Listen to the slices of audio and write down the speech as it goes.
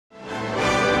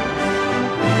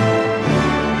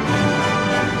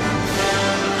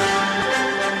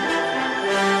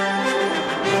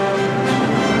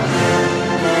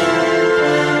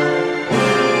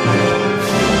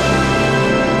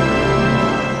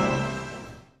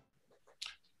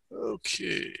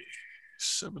Okay,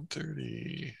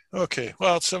 7:30. Okay,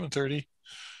 well, it's 7:30.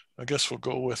 I guess we'll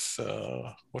go with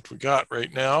what we got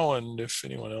right now, and if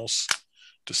anyone else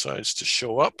decides to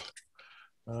show up,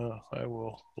 I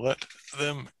will let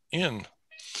them in.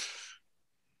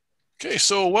 Okay,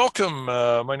 so welcome.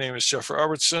 My name is Jeff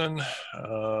Robertson,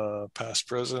 past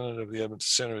president of the Edmonton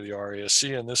Center of the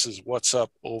RASC, and this is What's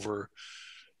Up Over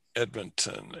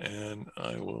Edmonton. And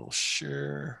I will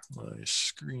share my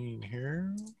screen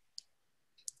here.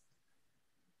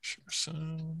 Share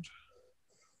sound.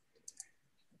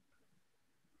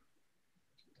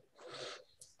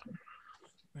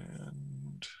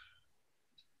 And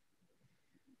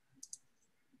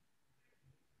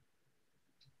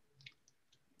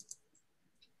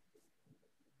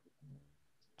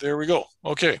there we go.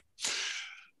 Okay.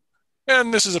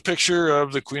 And this is a picture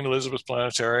of the Queen Elizabeth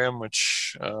Planetarium,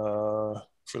 which, for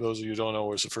those of you who don't know,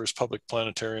 was the first public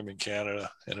planetarium in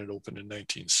Canada, and it opened in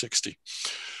 1960.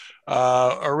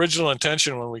 Our original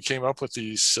intention when we came up with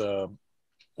these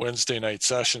Wednesday night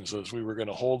sessions was we were going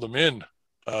to hold them in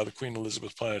the Queen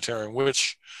Elizabeth Planetarium,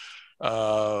 which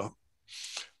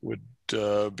would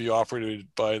be operated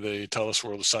by the TELUS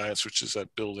World of Science, which is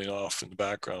that building off in the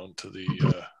background to the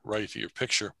right of your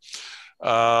picture.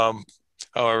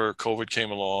 However, COVID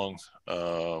came along,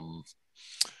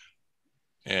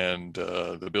 and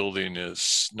the building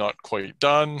is not quite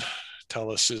done.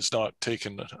 TELUS is not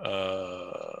taking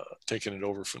it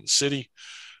over from the city.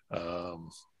 But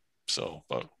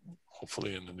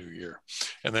hopefully in the new year.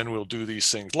 And then we'll do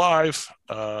these things live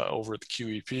over at the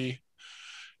QEP.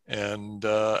 And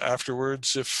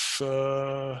afterwards, if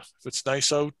it's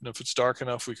nice out and if it's dark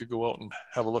enough, we could go out and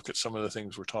have a look at some of the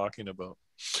things we're talking about.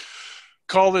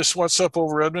 Call this What's Up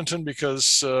Over Edmonton because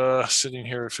sitting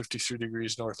here at 53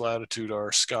 degrees north latitude,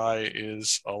 our sky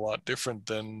is a lot different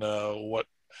than what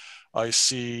I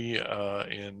see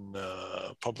in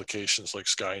publications like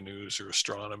Sky News or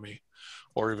Astronomy,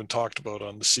 or even talked about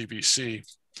on the CBC.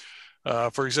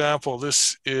 For example,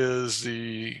 this is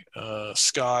the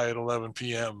sky at 11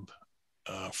 p.m.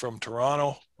 From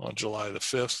Toronto on July the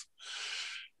 5th.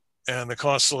 And the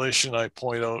constellation I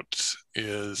point out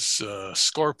is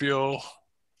Scorpio.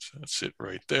 So that's it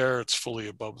right there. It's fully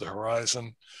above the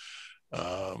horizon.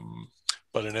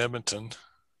 But in Edmonton,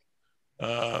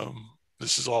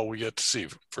 this is all we get to see.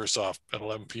 First off, at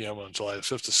 11 p.m. on July the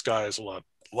 5th, the sky is a lot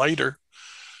lighter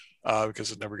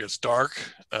because it never gets dark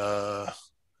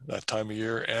that time of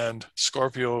year. And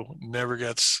Scorpio never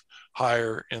gets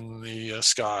higher in the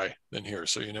sky than here.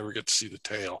 So you never get to see the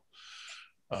tail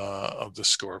of the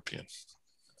scorpion.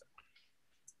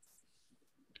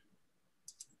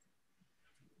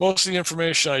 Most of the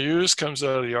information I use comes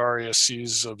out of the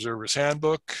RASC's Observer's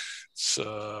Handbook. It's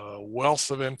a wealth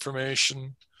of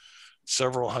information,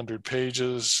 several hundred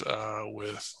pages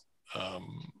with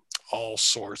all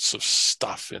sorts of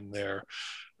stuff in there.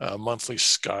 Monthly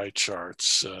sky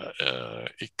charts,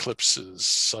 eclipses,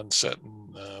 sunset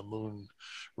and moon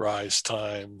rise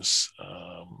times,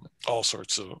 all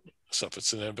sorts of stuff.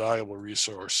 It's an invaluable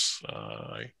resource.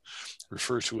 I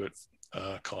refer to it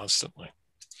constantly.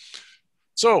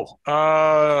 So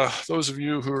those of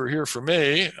you who are here for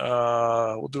May,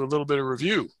 we'll do a little bit of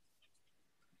review.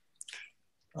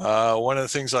 One of the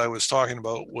things I was talking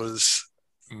about was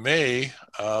May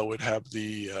would have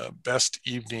the best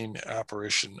evening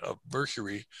apparition of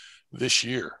Mercury this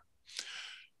year.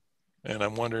 And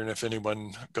I'm wondering if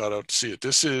anyone got out to see it.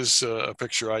 This is a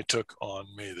picture I took on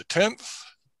May the 10th.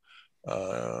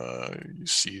 You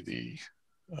see the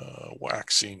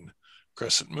waxing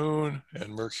crescent moon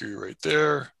and Mercury right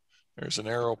there. There's an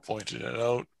arrow pointing it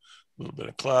out, a little bit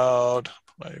of cloud.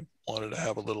 I wanted to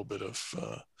have a little bit of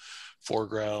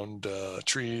foreground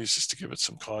trees just to give it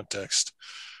some context.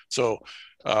 So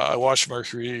I watched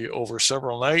Mercury over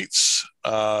several nights,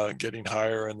 getting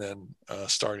higher and then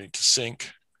starting to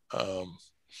sink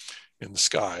in the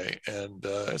sky. And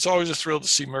it's always a thrill to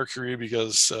see Mercury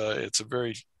because it's a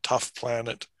very tough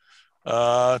planet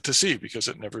to see because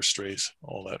it never strays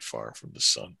all that far from the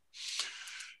sun.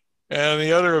 And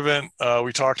the other event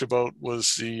we talked about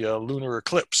was the lunar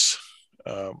eclipse,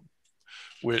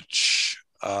 which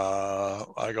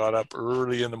I got up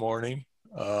early in the morning.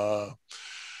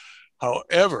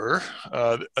 However,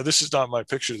 this is not my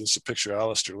picture. This is a picture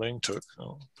Alistair Ling took.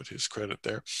 I'll put his credit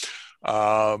there.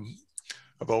 About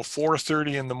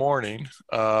 4:30 in the morning,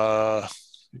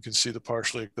 you can see the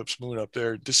partially eclipsed moon up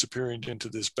there disappearing into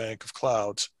this bank of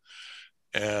clouds.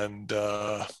 And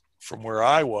from where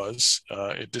I was,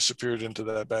 it disappeared into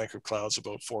that bank of clouds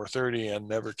about 4:30 and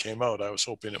never came out. I was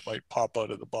hoping it might pop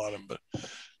out at the bottom, but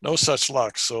no such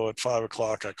luck. So at 5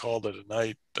 o'clock, I called it a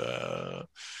night.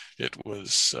 It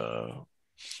was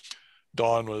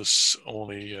dawn was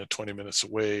only 20 minutes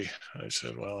away. I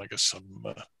said, well, I guess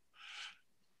I'm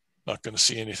not going to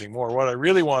see anything more. What I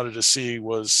really wanted to see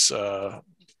was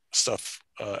stuff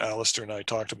Alistair and I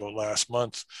talked about last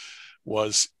month,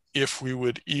 was if we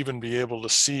would even be able to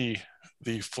see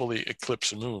the fully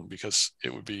eclipsed moon, because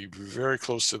it would be very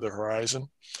close to the horizon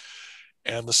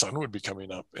and the sun would be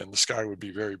coming up and the sky would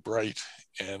be very bright,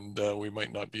 and we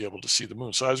might not be able to see the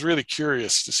moon. So I was really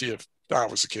curious to see if that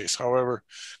was the case. However,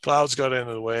 clouds got in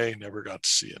the way, never got to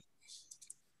see it.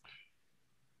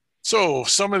 So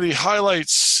some of the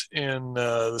highlights in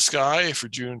the sky for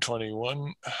June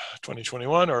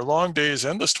 2021 are long days,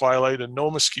 endless twilight, and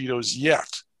no mosquitoes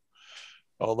yet.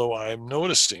 Although I'm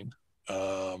noticing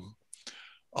a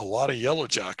lot of yellow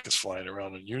jackets flying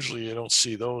around, and usually you don't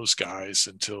see those guys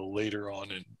until later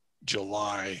on in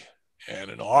July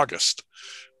and in August,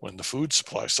 when the food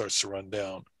supply starts to run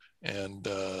down, and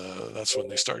that's when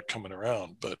they start coming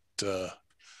around. But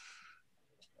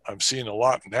I'm seeing a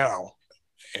lot now.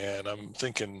 And I'm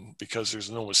thinking, because there's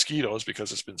no mosquitoes,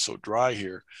 because it's been so dry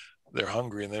here, they're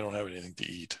hungry and they don't have anything to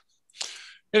eat.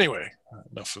 Anyway,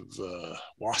 enough of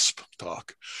wasp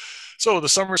talk. So the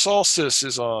summer solstice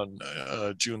is on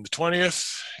June the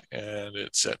 20th, and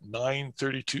it's at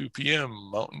 9:32 p.m.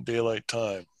 Mountain Daylight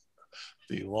Time,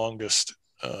 the longest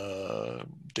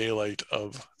daylight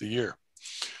of the year.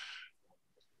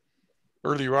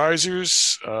 Early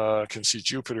risers can see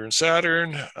Jupiter and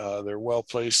Saturn. They're well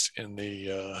placed in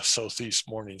the southeast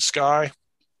morning sky.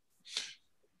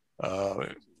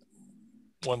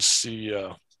 Once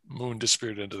the moon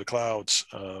disappeared into the clouds,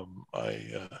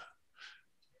 I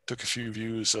took a few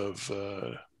views of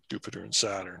Jupiter and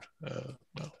Saturn. Well,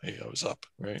 hey, I was up,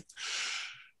 right?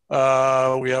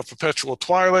 We have perpetual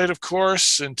twilight, of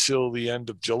course, until the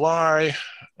end of July.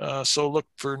 So look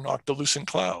for noctilucent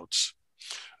clouds.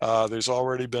 There's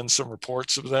already been some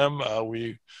reports of them.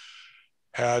 We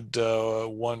had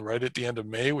one right at the end of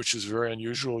May, which is very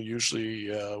unusual. Usually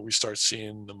we start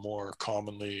seeing them more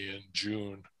commonly in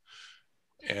June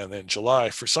and then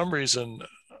July. For some reason,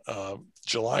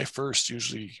 July 1st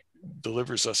usually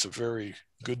delivers us a very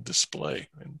good display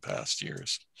in past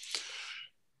years.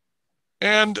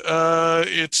 And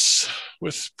it's,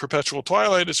 with perpetual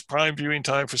twilight, it's prime viewing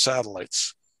time for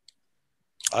satellites.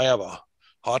 I have a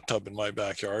hot tub in my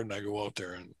backyard, and I go out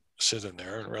there and sit in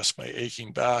there and rest my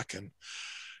aching back, and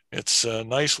it's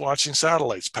nice watching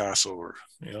satellites pass over.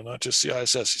 You know, not just the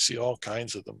ISS, you see all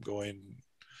kinds of them going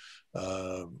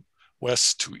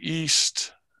west to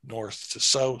east, north to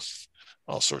south,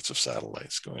 all sorts of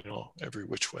satellites going every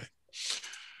which way.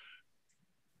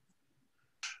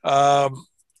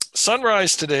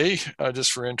 Sunrise today,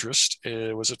 just for interest,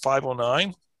 it was at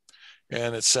 5:09,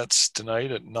 and it sets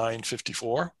tonight at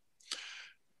 9:54.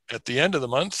 At the end of the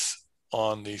month,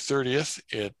 on the 30th,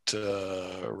 it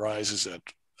rises at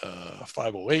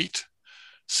 5:08,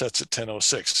 sets at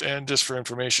 10:06. And just for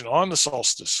information, on the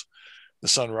solstice, the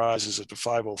sun rises at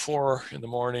 5:04 in the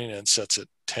morning and sets at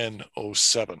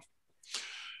 10:07.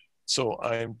 So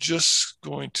I'm just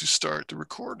going to start the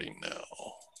recording now.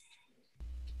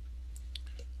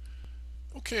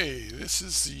 Okay, this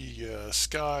is the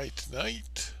sky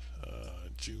tonight,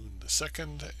 June the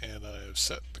 2nd, and I have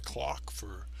set the clock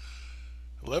for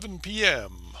 11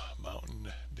 p.m.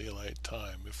 Mountain Daylight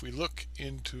Time. If we look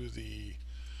into the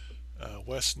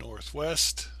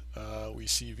west-northwest, we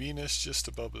see Venus just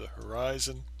above the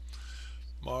horizon.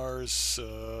 Mars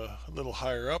a little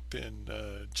higher up in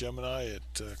Gemini.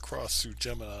 It crossed through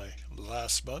Gemini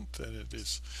last month, and it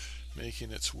is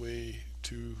making its way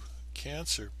to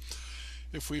Cancer.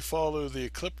 If we follow the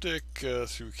ecliptic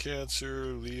through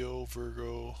Cancer, Leo,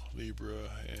 Virgo, Libra,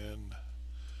 and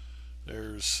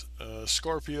there's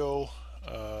Scorpio,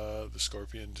 the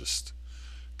Scorpion just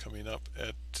coming up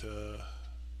at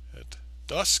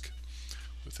dusk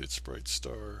with its bright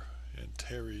star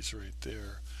Antares right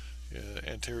there.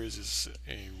 Antares is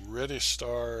a reddish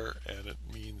star, and it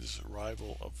means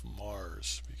rival of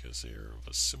Mars because they are of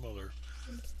a similar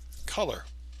color.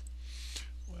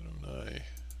 Why don't I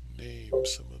name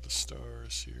some of the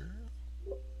stars here?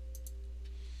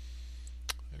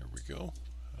 There we go.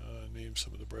 Name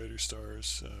some of the brighter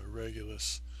stars: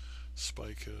 Regulus,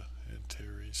 Spica,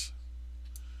 Antares,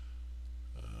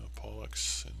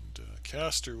 Pollux, and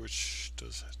Castor, which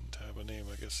doesn't have a name.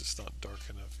 I guess it's not dark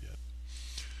enough yet.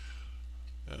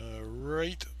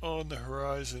 Right on the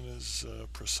horizon is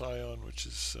Procyon, which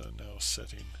is now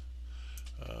setting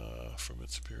from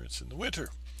its appearance in the winter.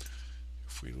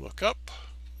 If we look up,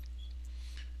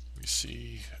 we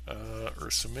see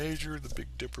Ursa Major, the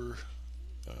Big Dipper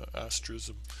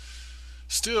asterism,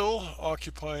 still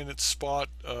occupying its spot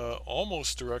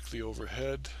almost directly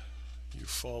overhead. You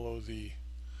follow the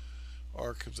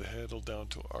arc of the handle down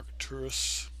to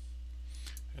Arcturus,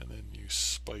 and then you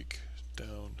spike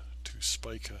down to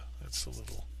Spica. That's a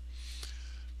little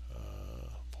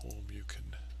poem you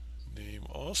can name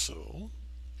also.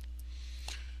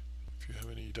 If you have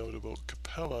any doubt about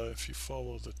Capella, if you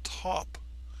follow the top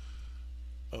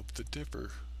of the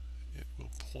Dipper, it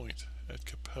will point at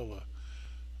Capella,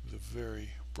 the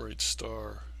very bright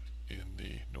star in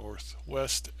the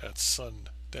northwest at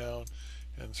sundown,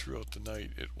 and throughout the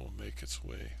night it will make its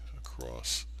way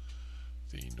across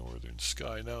the northern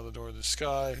sky. Now the northern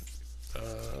sky,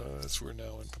 as we're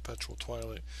now in perpetual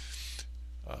twilight,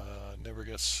 never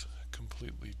gets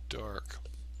completely dark.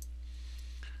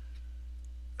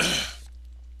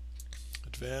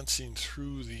 Advancing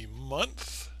through the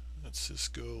month, let's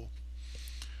just go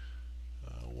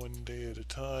one day at a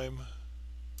time.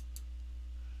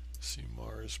 See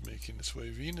Mars making its way.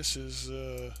 Venus is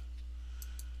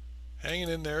hanging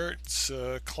in there. It's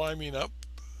climbing up.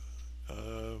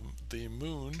 The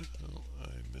moon, oh, I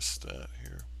missed that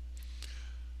here.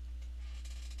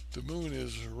 The moon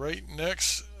is right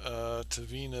next to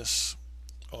Venus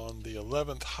on the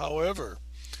 11th. However,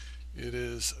 it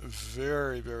is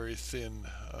very, very thin,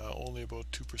 only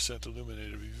about 2%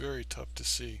 illuminated. It'll be very tough to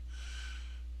see.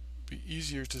 Be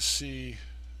easier to see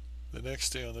the next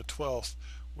day on the 12th,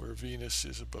 where Venus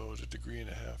is about 1.5 degrees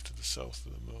to the south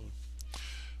of the moon.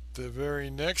 The very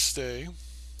next day,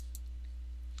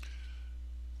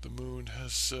 the moon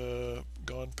has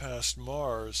gone past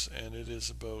Mars, and it is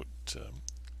about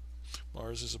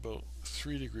Mars is about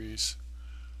 3 degrees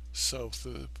south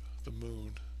of the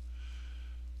moon.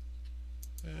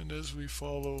 And as we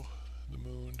follow the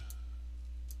moon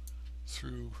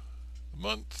through the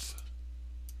month,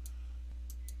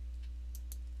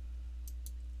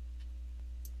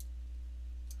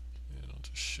 and I'll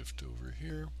just shift over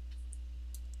here.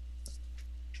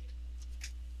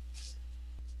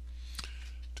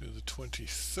 To the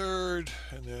 23rd,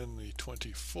 and then the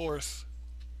 24th.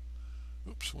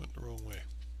 Oops, went the wrong way.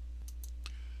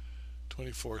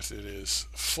 24th, it is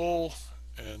full,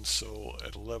 and so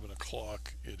at 11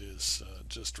 o'clock it is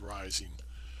just rising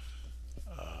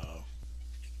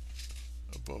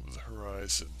above the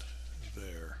horizon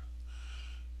there.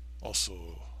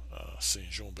 Also Saint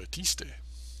Jean Baptiste.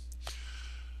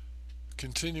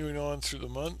 Continuing on through the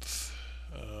month,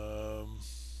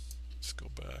 let's go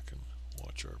back and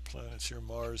watch our planets here.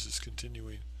 Mars is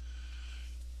continuing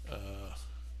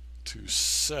to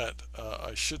set.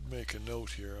 I should make a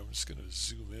note here. I'm just going to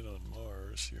zoom in on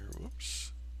Mars here.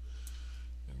 Whoops.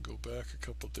 And go back a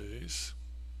couple days.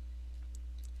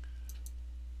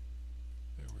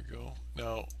 There we go.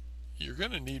 Now, you're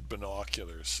going to need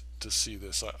binoculars to see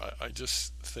this. I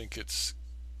just think it's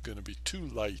going to be too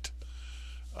light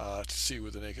to see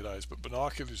with the naked eyes, but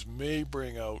binoculars may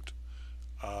bring out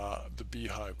the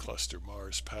Beehive cluster.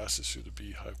 Mars passes through the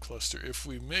Beehive cluster. If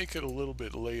we make it a little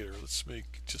bit later, let's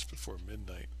make just before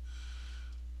midnight.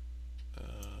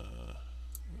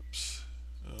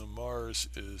 Mars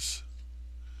is,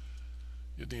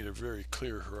 you need a very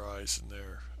clear horizon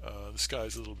there. The sky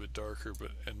is a little bit darker,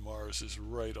 and Mars is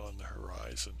right on the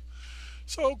horizon.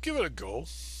 So give it a go.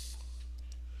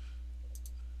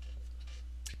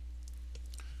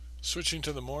 Switching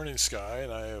to the morning sky,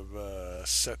 and I have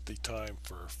set the time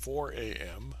for 4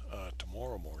 a.m.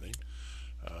 Tomorrow morning,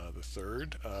 the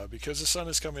 3rd, because the sun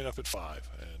is coming up at 5,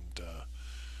 and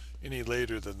any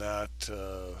later than that,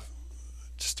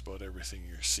 just about everything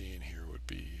you're seeing here would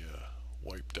be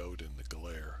wiped out in the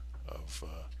glare of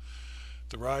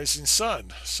the rising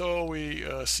sun. So we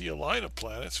see a line of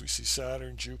planets. We see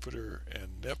Saturn, Jupiter,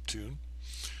 and Neptune.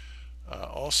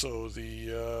 Also,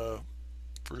 the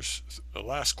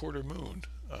last quarter moon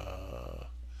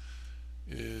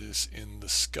is in the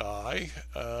sky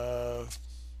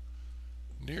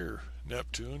near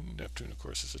Neptune. Neptune, of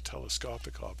course, is a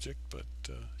telescopic object, but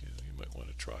you might want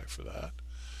to try for that.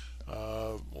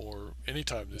 Or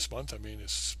anytime this month. I mean,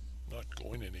 it's not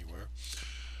going anywhere.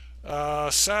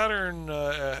 Saturn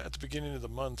at the beginning of the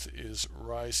month is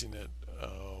rising at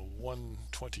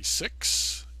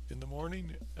 1:26 in the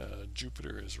morning.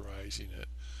 Jupiter is rising at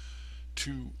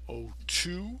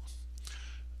 2:02.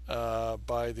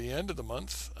 By the end of the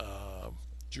month,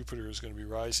 Jupiter is going to be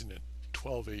rising at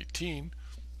 12:18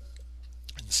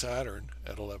 and Saturn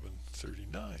at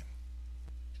 11:39.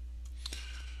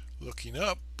 Looking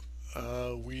up,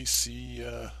 we see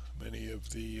many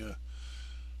of the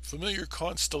familiar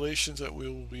constellations that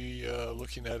we'll be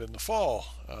looking at in the fall.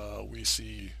 We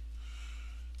see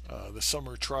the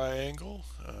summer triangle,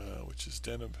 which is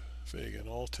Deneb, Vega, and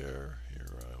Altair.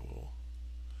 Here I will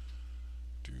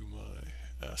do my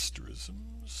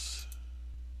asterisms.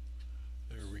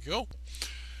 There we go.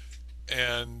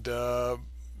 And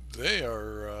they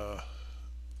are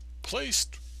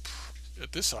placed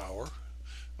at this hour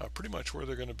pretty much where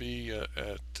they're going to be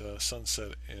at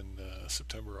sunset in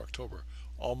September, October,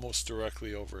 almost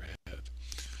directly overhead.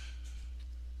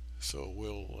 So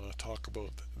we'll talk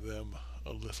about them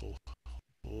a little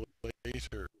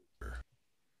later.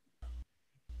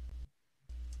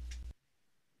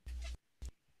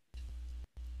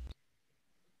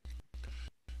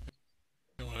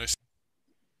 And when I say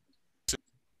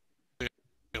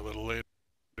a little later,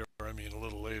 I mean a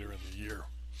little later in the year.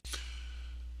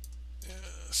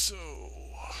 So,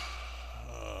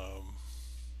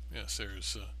 yes,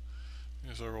 there's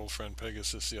our old friend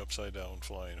Pegasus, the upside down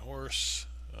flying horse,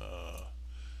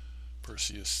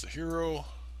 Perseus the hero,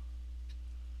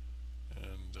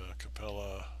 and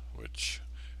Capella, which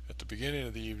at the beginning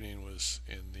of the evening was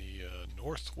in the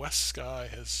northwest sky,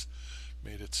 has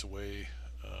made its way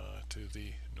to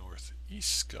the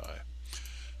northeast sky.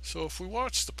 So if we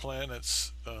watch the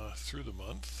planets through the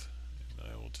month, and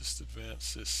I will just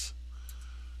advance this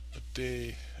a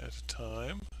day at a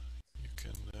time, you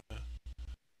can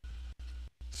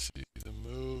see the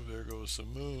move. There goes the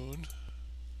moon.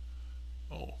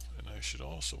 Oh, and I should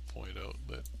also point out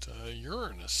that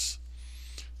Uranus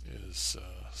is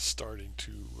starting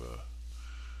to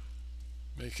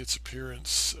make its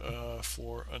appearance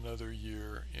for another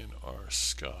year in our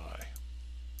sky.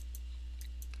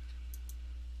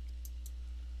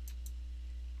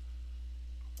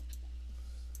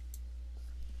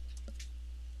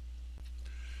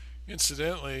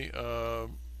 Incidentally,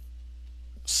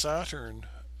 Saturn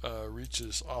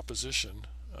reaches opposition.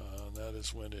 That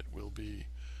is when it will be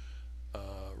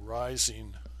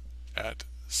rising at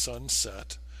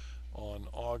sunset on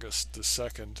August the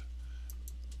 2nd,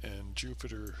 and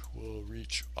Jupiter will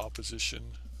reach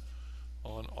opposition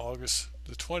on August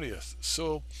the 20th.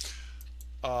 So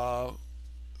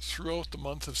throughout the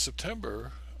month of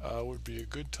September would be a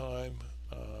good time,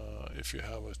 if you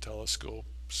have a telescope,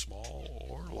 small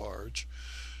or large,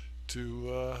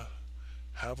 to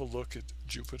have a look at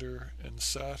Jupiter and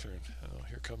Saturn.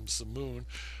 Here comes the moon.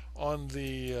 On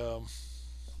the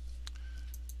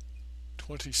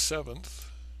 27th,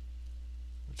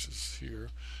 which is here,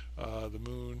 the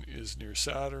moon is near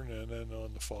Saturn, and then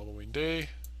on the following day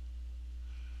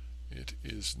it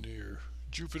is near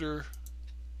Jupiter,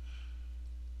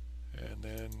 and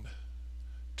then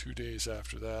 2 days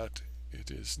after that it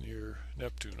is near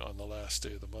Neptune on the last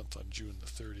day of the month, on June the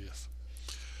 30th.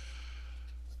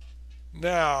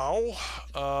 Now,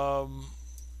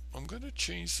 I'm going to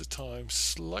change the time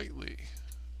slightly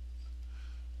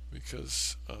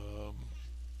because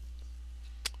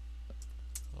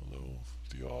although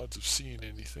the odds of seeing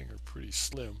anything are pretty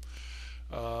slim,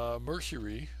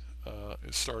 Mercury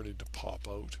is starting to pop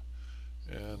out.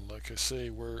 And like I say,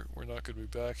 we're not going to be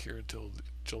back here until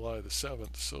July the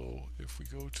 7th. So if we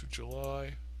go to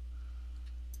July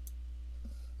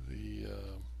the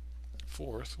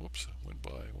 4th, whoops, went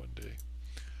by one day.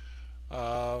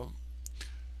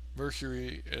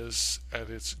 Mercury is at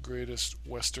its greatest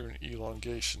western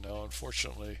elongation. Now,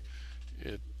 unfortunately,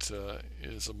 it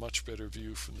is a much better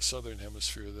view from the southern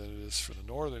hemisphere than it is from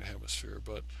the northern hemisphere.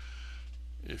 But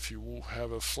if you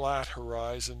have a flat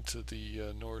horizon to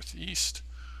the northeast,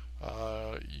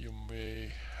 you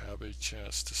may have a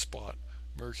chance to spot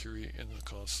Mercury in the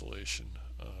constellation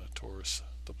Taurus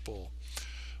the Bull.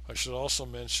 I should also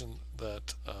mention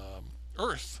that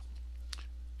Earth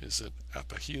is at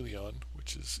aphelion,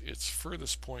 which is its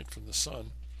furthest point from the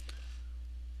Sun,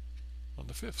 on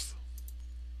the 5th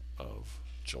of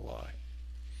July.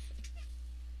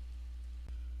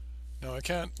 Now, I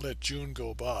can't let June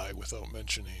go by without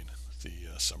mentioning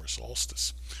the summer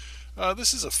solstice.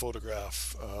 This is a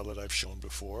photograph that I've shown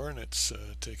before, and it's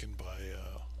taken by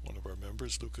one of our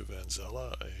members, Luca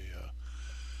Vanzella, a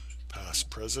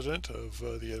past president of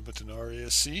the Edmonton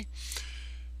RASC.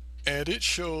 And it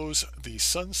shows the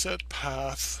sunset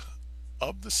path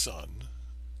of the sun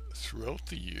throughout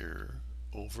the year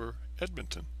over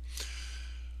Edmonton.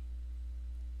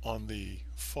 On the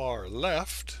far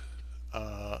left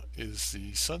is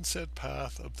the sunset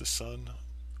path of the sun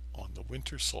on the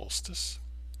winter solstice,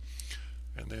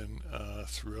 and then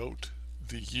throughout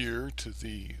the year to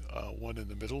the one in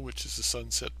the middle, which is the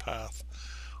sunset path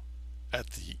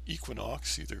at the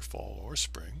equinox, either fall or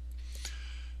spring.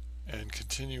 And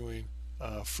continuing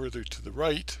further to the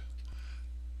right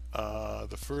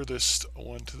The furthest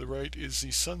one to the right is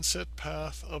the sunset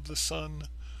path of the sun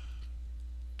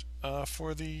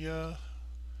for the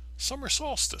summer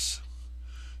solstice.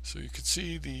 So you can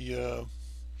see the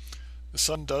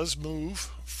sun does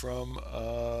move from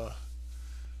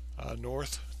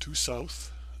north to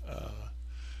south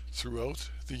throughout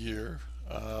the year.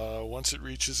 Once it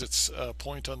reaches its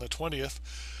point on the 20th,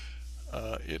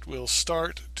 it will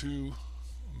start to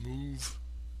move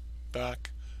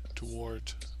back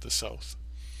toward the south.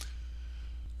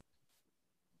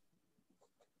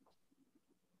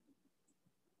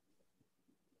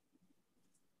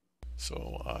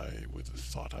 So I would have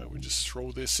thought I would just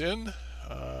throw this in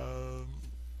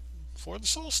for the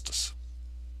solstice.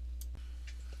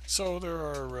 So there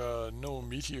are no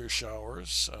meteor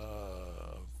showers,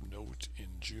 note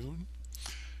in June,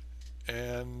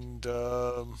 and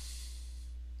there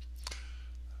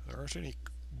aren't any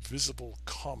visible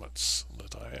comets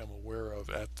that I am aware of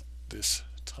at this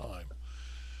time.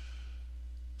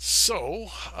 So,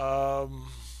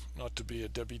 not to be a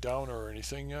Debbie Downer or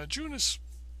anything, June is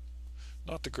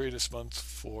not the greatest month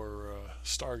for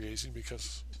stargazing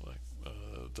because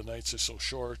the nights are so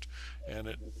short and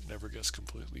it never gets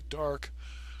completely dark,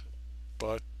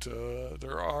 but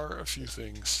there are a few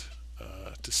things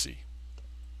to see.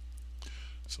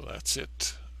 So that's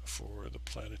it for the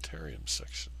planetarium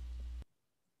section.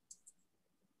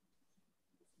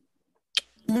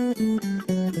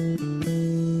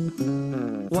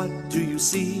 What do you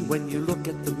see when you look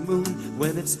at the moon?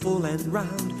 When it's full and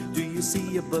round, do you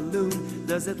see a balloon?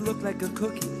 Does it look like a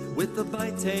cookie with the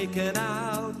bite taken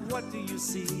out? What do you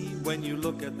see when you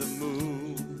look at the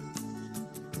moon?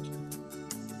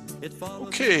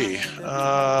 Okay,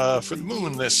 for the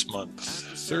moon this month,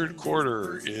 third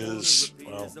quarter is,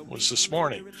 well, was this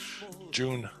morning,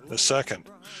 June the 2nd.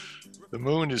 The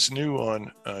moon is new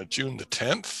on June the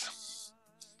 10th.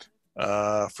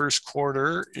 First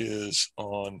quarter is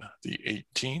on the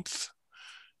 18th,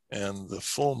 and the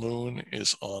full moon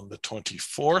is on the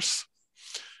 24th,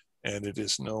 and it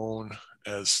is known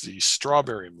as the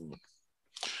strawberry moon.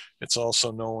 It's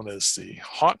also known as the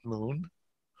hot moon,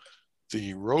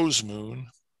 the rose moon,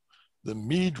 the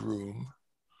mead room,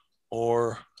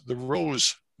 or the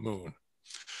rose moon.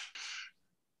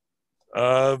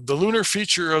 The lunar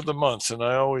feature of the month, and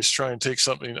I always try and take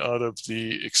something out of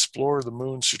the Explore the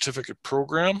Moon certificate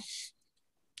program,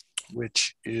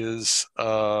 which is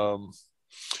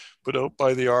put out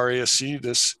by the RASC.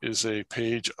 This is a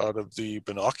page out of the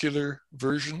binocular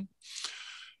version,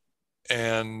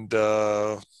 and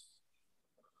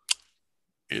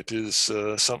it is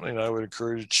something I would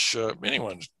encourage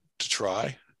anyone to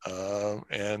try.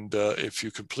 And if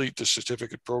you complete the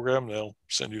certificate program, they'll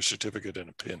send you a certificate and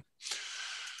a pin.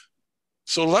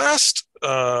 So last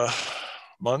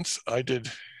month I did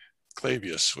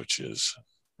Clavius, which is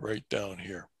right down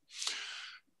here.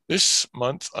 This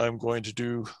month I'm going to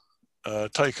do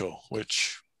Tycho,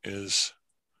 which is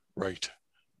right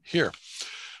here.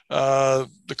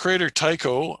 The crater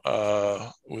Tycho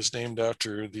was named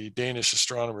after the Danish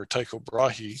astronomer Tycho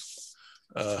Brahe,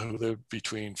 who lived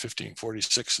between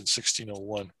 1546 and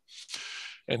 1601.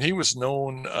 And he was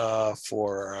known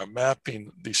for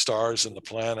mapping the stars and the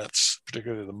planets,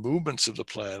 particularly the movements of the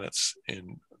planets,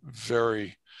 in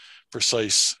very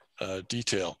precise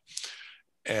detail.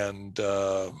 And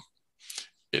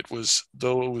it was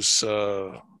those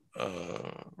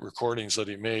recordings that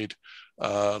he made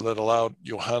that allowed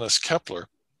Johannes Kepler,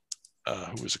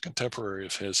 who was a contemporary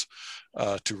of his,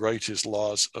 to write his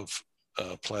laws of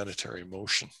planetary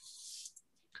motion.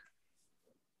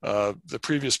 The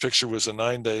previous picture was a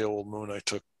 9-day-old moon I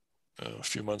took a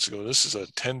few months ago. This is a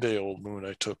 10-day-old moon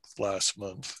I took last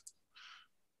month.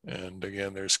 And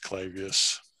again, there's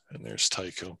Clavius and there's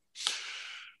Tycho.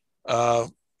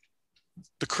 The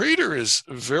crater is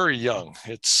very young.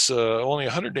 It's only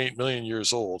 108 million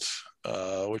years old,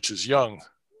 which is young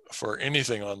for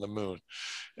anything on the moon.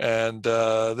 And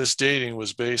this dating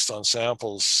was based on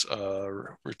samples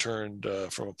returned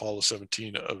from Apollo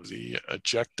 17 of the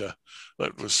ejecta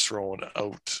that was thrown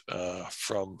out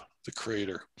from the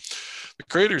crater. The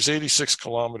crater is 86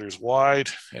 kilometers wide,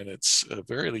 and it's a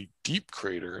very deep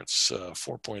crater. It's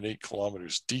 4.8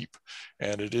 kilometers deep,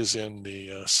 and it is in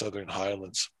the Southern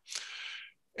Highlands.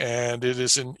 And it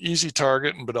is an easy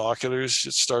target in binoculars.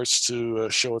 It starts to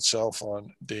show itself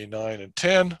on day 9 and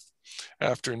 10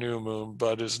 after new moon,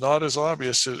 but is not as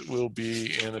obvious as it will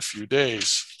be in a few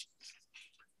days.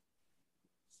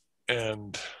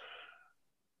 And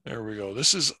there we go.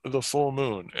 This is the full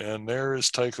moon, and there is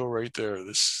Tycho right there,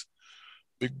 this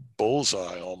big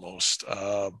bullseye almost.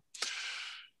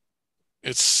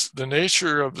 it's the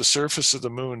nature of the surface of the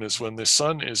moon is when the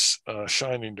sun is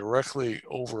shining directly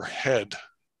overhead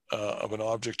of an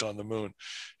object on the moon,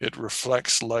 it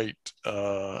reflects light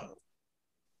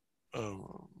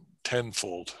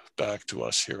tenfold back to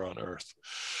us here on Earth.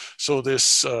 So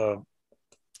this,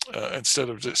 instead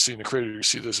of just seeing the crater, you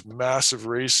see this massive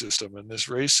ray system, and this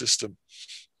ray system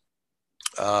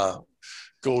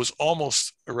goes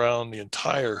almost around the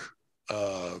entire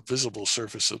visible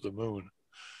surface of the moon.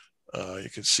 You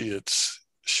can see it's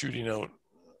shooting out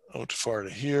far to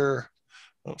here,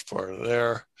 out far to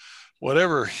there.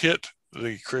 Whatever hit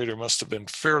the crater must have been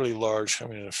fairly large. I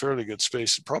mean, in a fairly good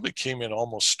space. It probably came in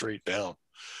almost straight down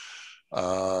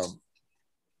to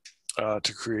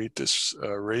create this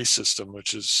ray system,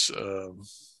 which is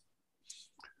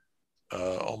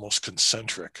almost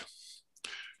concentric.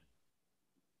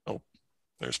 Oh,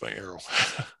 there's my arrow.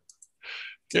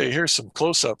 Okay, here's some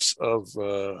close-ups of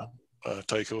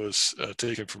Tycho is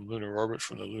taken from lunar orbit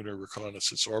from the Lunar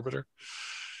Reconnaissance Orbiter.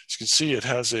 As you can see, it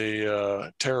has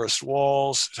a terraced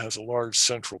walls. It has a large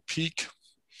central peak.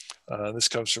 This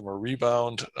comes from a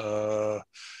rebound.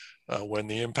 When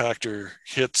the impactor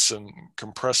hits and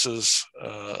compresses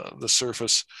the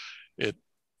surface,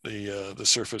 the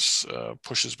surface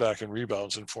pushes back and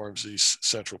rebounds and forms these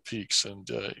central peaks. And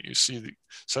you see the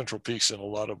central peaks in a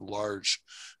lot of large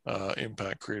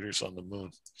impact craters on the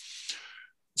moon.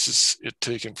 This is it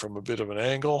taken from a bit of an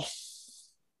angle.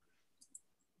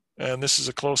 And this is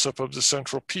a close-up of the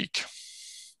central peak.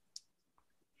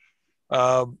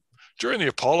 During the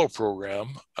Apollo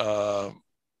program, a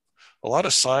lot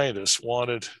of scientists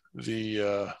wanted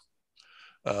the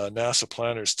NASA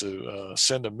planners to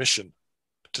send a mission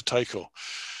to Tycho.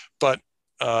 But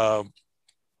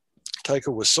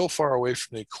Tycho was so far away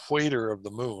from the equator of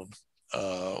the moon,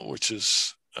 which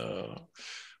is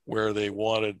where they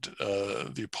wanted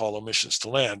the Apollo missions to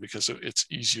land, because it's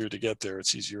easier to get there.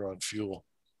 It's easier on fuel.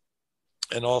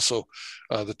 And also,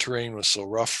 the terrain was so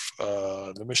rough,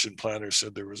 the mission planners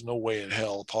said there was no way in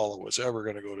hell Apollo was ever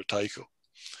going to go to Tycho.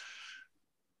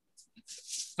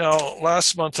 Now,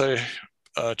 last month I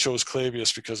chose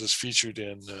Clavius because it's featured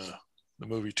in the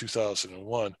movie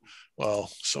 2001.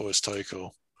 Well, so is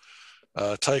Tycho.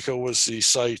 Tycho was the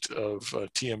site of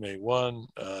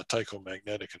TMA-1, Tycho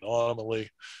Magnetic Anomaly,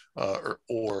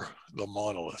 or the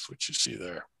monolith, which you see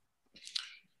there.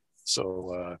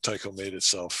 So Tycho made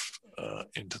itself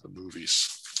into the movies.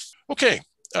 Okay,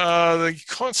 the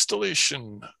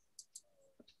constellation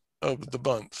of the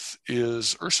month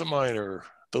is Ursa Minor,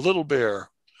 the Little Bear,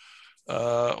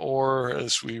 or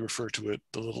as we refer to it,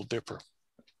 the Little Dipper.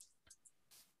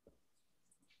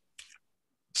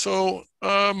 So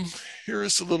here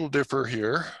is the Little Dipper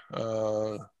here.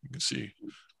 You can see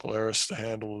Polaris, the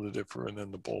handle of the dipper, and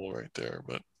then the bowl right there.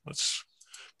 But let's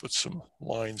put some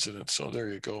lines in it. So there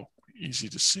you go, easy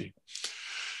to see.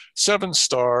 7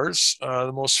 stars.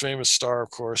 The most famous star, of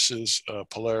course, is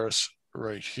Polaris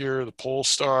right here, the pole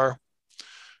star.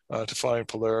 To find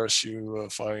Polaris, you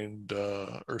find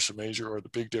Ursa Major or the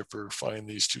Big Dipper. Find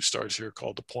these 2 stars here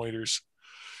called the pointers,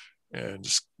 and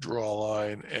just draw a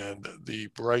line. And the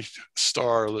bright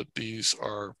star that these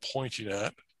are pointing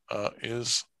at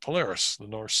is Polaris, the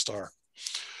North Star.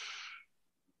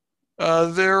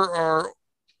 There are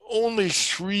only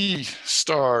 3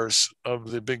 stars of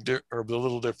the Big Dipper, or the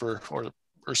Little Dipper, or the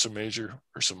Ursa Major,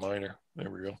 Ursa Minor, there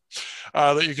we go,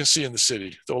 that you can see in the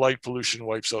city. The light pollution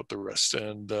wipes out the rest.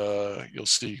 And you'll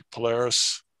see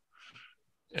Polaris,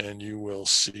 and you will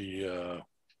see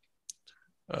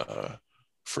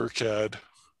Furcad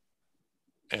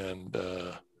and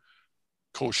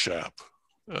Koshap,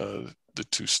 the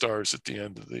 2 stars at the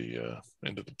end of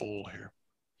the bowl here.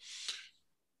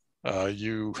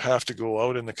 You have to go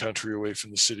out in the country away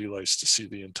from the city lights to see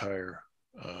the entire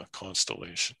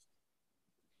constellation.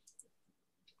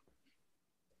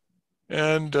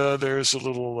 And there's a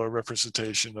little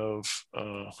representation of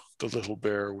the little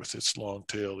bear with its long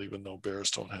tail, even though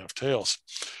bears don't have tails.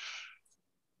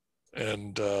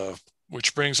 And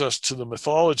which brings us to the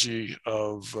mythology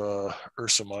of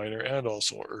Ursa Minor and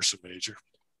also Ursa Major.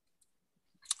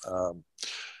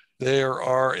 There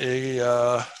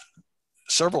are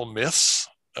several myths.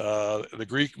 The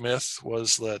Greek myth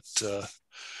was that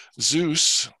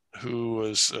Zeus, who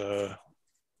was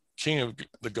king of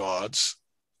the gods,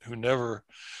 who never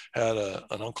had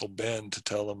an Uncle Ben to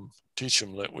teach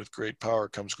him that with great power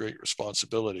comes great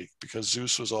responsibility, because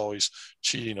Zeus was always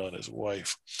cheating on his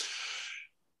wife.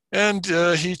 And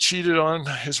he cheated on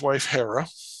his wife Hera,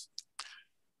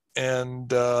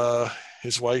 and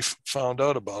his wife found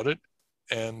out about it.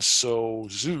 And so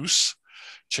Zeus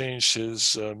changed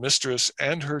his mistress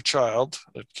and her child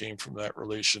that came from that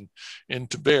relation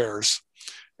into bears,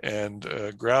 and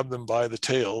grabbed them by the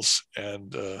tails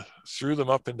and threw them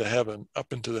up into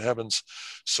the heavens,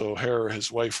 so Hera,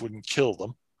 his wife, wouldn't kill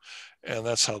them. And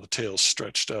that's how the tails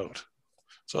stretched out.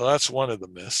 So that's one of the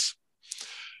myths.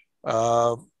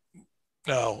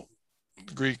 Now,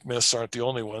 Greek myths aren't the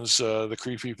only ones. The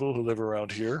Cree people who live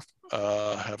around here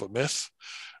have a myth,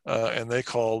 and they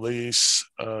call these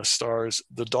stars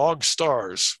the dog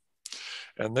stars.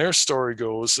 And their story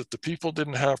goes that the people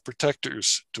didn't have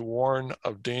protectors to warn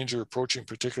of danger approaching,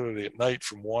 particularly at night,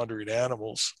 from wandering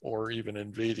animals or even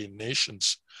invading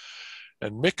nations.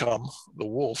 And Mikam, the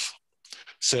wolf,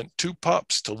 sent 2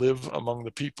 pups to live among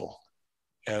the people,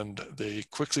 and they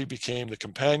quickly became the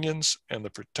companions and the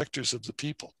protectors of the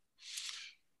people.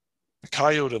 The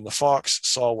coyote and the fox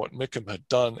saw what Mikam had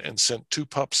done and sent 2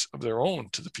 pups of their own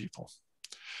to the people.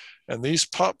 And these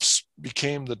pups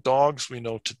became the dogs we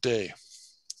know today.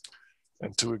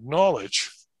 And to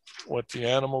acknowledge what the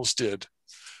animals did,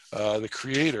 the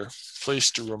Creator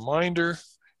placed a reminder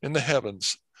in the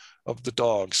heavens of the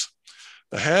dogs.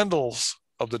 The handles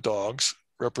of the dogs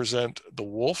represent the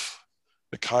wolf,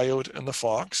 the coyote, and the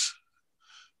fox.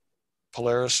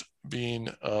 Polaris being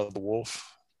the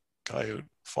wolf, coyote,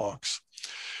 fox.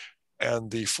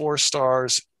 And the 4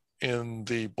 stars in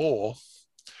the bowl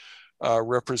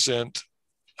represent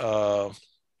the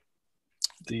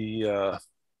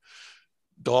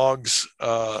dogs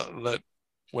that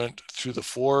went through the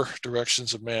 4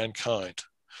 directions of mankind.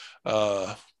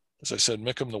 As I said,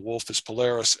 Mikam the wolf is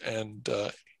Polaris, and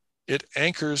it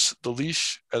anchors the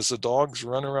leash as the dogs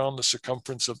run around the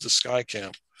circumference of the sky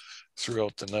camp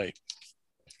throughout the night.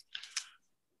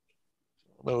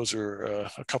 Those are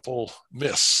a couple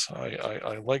myths.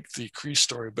 I like the Cree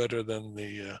story better than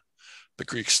the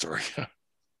Greek story.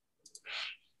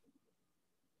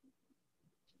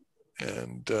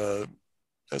 And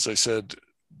as I said,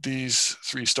 these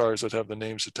 3 stars that have the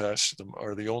names attached to them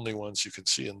are the only ones you can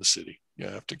see in the city. You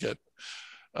have to get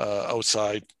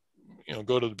outside,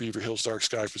 go to the Beaver Hills Dark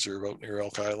Sky Preserve out near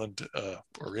Elk Island,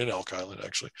 or in Elk Island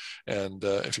actually, and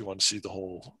if you want to see the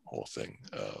whole thing.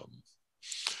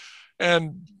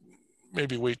 And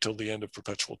maybe wait till the end of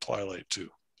Perpetual Twilight too,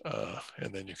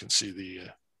 and then you can see the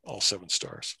all 7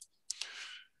 stars.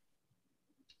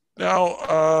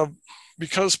 Now,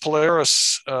 because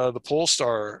Polaris, the pole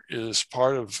star, is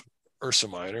part of Ursa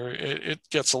Minor, it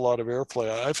gets a lot of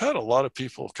airplay. I've had a lot of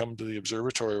people come to the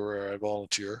observatory where I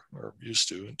volunteer, or used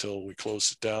to until we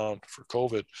closed it down for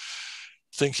COVID,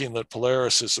 thinking that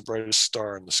Polaris is the brightest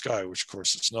star in the sky, which of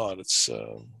course it's not. It's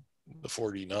the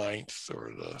 49th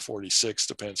or the 46th,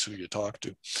 depends who you talk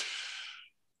to.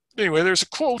 Anyway, there's a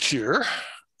quote here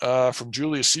from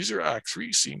Julius Caesar, Act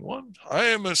 3, Scene 1. I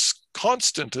am as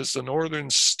constant as the northern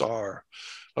star,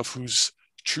 of whose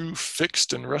true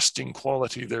fixed and resting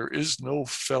quality there is no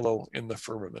fellow in the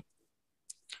firmament.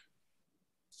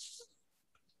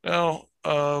 Now,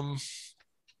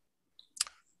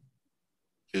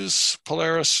 is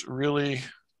Polaris really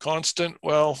constant?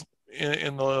 Well,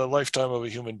 in the lifetime of a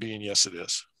human being, yes, it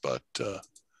is. But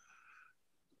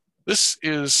this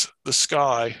is the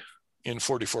sky in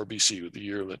 44 BC, the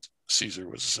year that Caesar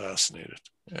was assassinated.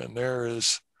 And there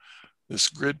is this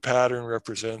grid pattern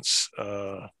represents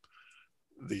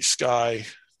the sky.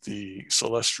 The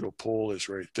celestial pole is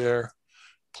right there.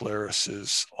 Polaris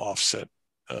is offset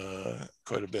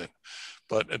quite a bit.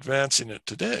 But advancing it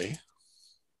today,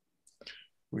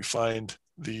 we find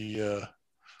the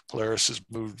Polaris has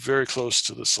moved very close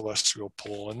to the celestial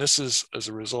pole. And this is as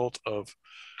a result of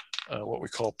what we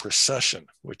call precession,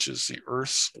 which is the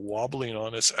Earth's wobbling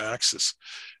on its axis.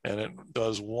 And it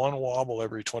does one wobble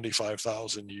every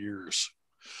 25,000 years.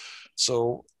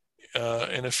 So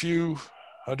in a few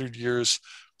hundred years,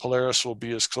 Polaris will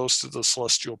be as close to the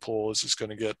celestial pole as it's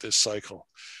going to get this cycle.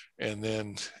 And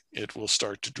then it will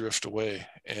start to drift away.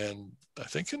 And I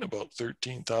think in about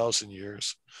 13,000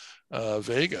 years,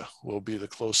 Vega will be the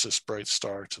closest bright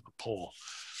star to the pole.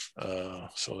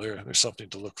 So there's something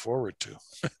to look forward to.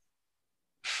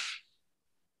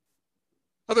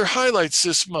 Other highlights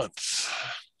this month.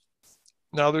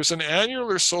 Now there's an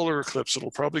annular solar eclipse.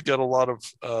 It'll probably get a lot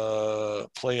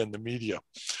of play in the media,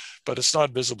 but it's not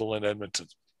visible in Edmonton.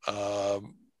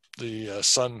 The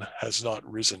sun has not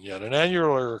risen yet. An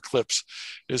annular eclipse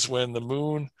is when the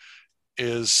moon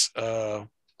is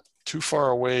too far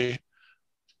away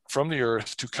from the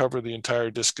Earth to cover the entire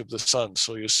disk of the sun.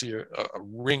 So you see a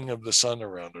ring of the sun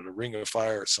around it, a ring of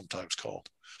fire, it's sometimes called.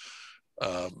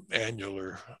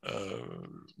 Annular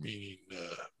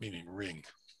meaning ring.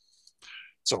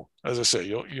 So as I say,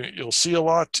 you'll see a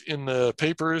lot in the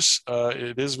papers.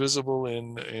 It is visible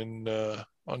in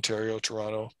Ontario,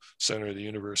 Toronto, Center of the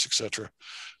Universe, etc.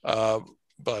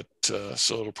 But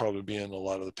so it'll probably be in a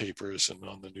lot of the papers and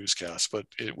on the newscasts, but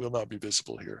it will not be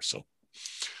visible here. So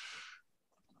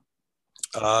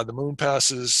the moon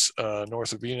passes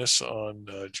north of Venus on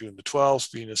June the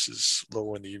 12th. Venus is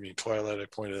low in the evening twilight. I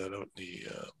pointed that out in the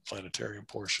planetarium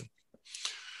portion.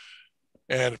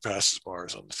 And it passes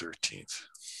Mars on the 13th.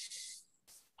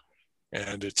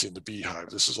 And it's in the beehive.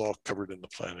 This is all covered in the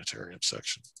planetarium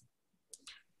section.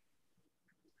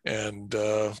 And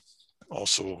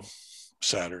also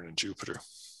Saturn and Jupiter.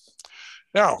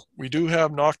 Now, we do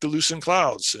have noctilucent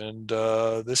clouds, and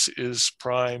this is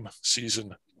prime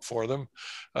season for them.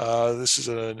 This is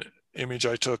an image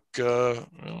I took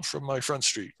from my front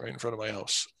street, right in front of my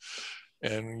house.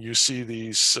 And you see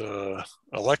these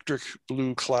electric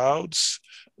blue clouds.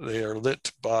 They are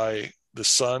lit by the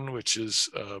sun, which is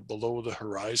below the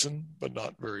horizon, but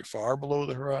not very far below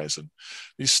the horizon.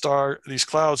 These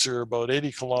clouds are about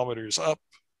 80 kilometers up.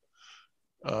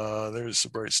 There's the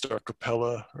bright star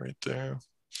Capella right there.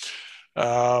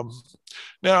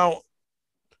 Now,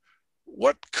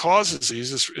 what causes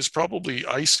these is probably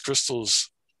ice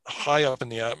crystals high up in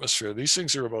the atmosphere. These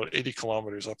things are about 80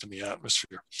 kilometers up in the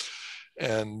atmosphere.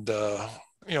 And,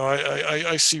 you know,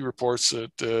 I see reports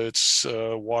that it's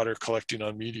water collecting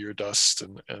on meteor dust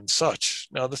and such.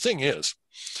 Now, the thing is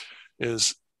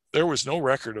there was no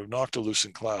record of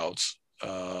noctilucent clouds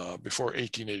before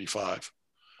 1885.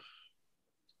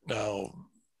 Now,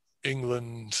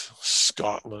 England,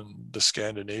 Scotland, the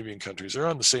Scandinavian countries, they're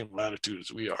on the same latitude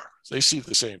as we are. They see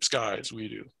the same sky as we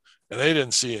do, and they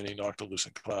didn't see any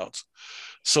noctilucent clouds.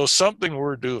 So something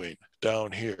we're doing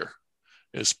down here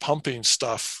is pumping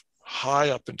stuff high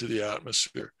up into the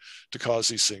atmosphere to cause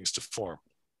these things to form.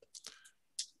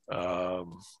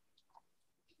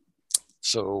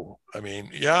 So, I mean,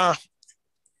 yeah,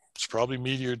 it's probably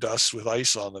meteor dust with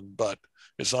ice on them, but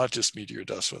it's not just meteor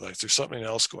dust with ice. There's something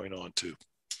else going on too.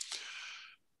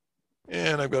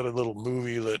 And I've got a little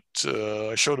movie that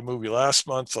I showed a movie last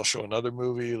month. I'll show another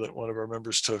movie that one of our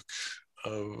members took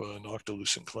of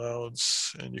noctilucent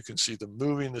clouds. And you can see them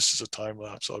moving. This is a time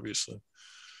lapse, obviously.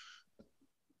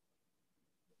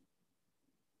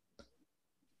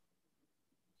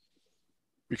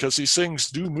 Because these things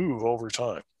do move over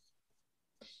time.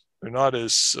 They're not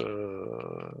as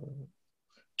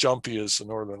jumpy as the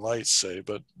Northern Lights, say,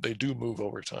 but they do move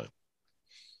over time.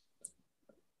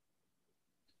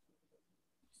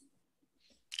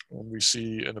 And we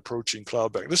see an approaching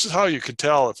cloud bank. This is how you can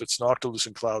tell if it's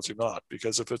noctilucent clouds or not,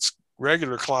 because if it's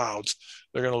regular clouds,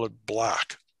 they're going to look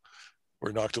black,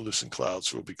 where noctilucent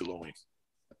clouds will be glowing.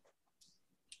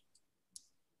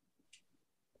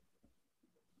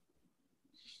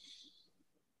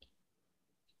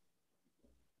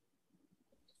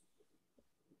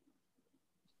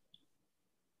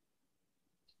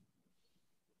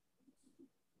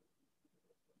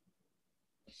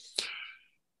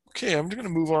 Okay, I'm going to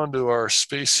move on to our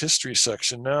space history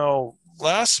section. Now,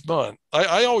 last month,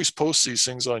 I always post these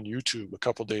things on YouTube a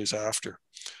couple days after,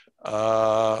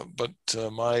 but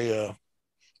my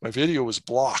video was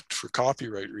blocked for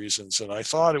copyright reasons, and I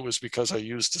thought it was because I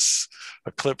used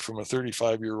a clip from a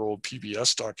 35-year-old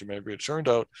PBS documentary. It turned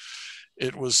out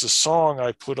it was the song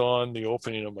I put on the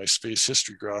opening of my space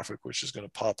history graphic, which is going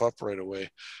to pop up right away.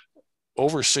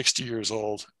 Over 60 years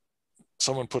old.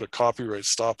 Someone put a copyright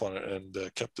stop on it and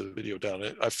kept the video down.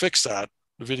 I fixed that.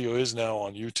 The video is now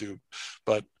on YouTube,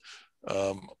 but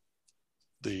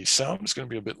the sound is going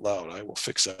to be a bit loud. I will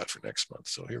fix that for next month.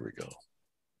 So here we go.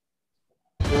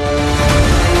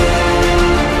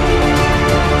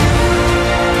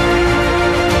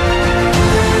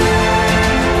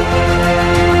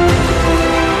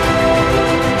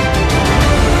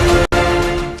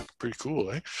 Pretty cool,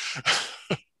 eh?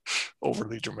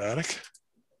 Overly dramatic.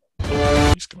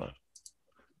 Please come on.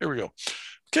 Here we go.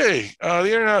 Okay,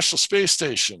 the International Space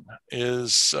Station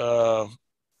is the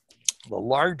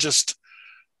largest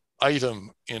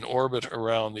item in orbit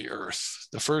around the Earth.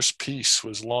 The first piece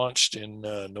was launched in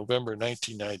November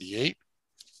 1998,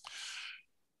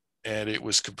 and it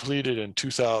was completed in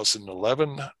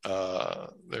 2011.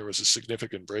 There was a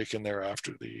significant break in there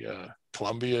after the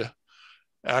Columbia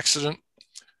accident.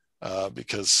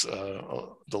 Because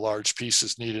the large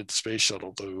pieces needed the space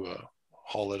shuttle to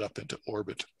haul it up into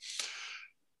orbit.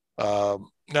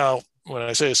 Now, when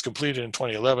I say it's completed in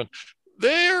 2011,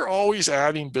 they're always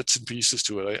adding bits and pieces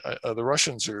to it. The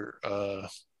Russians are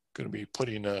going to be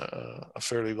putting a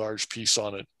fairly large piece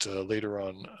on it later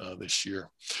on this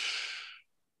year.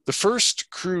 The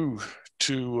first crew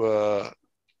to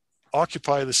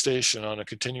occupy the station on a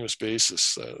continuous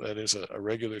basis, that is a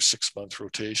regular 6-month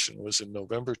rotation, was in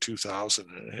November 2000,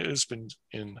 and it has been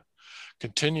in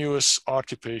continuous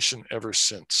occupation ever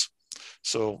since.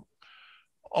 So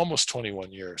almost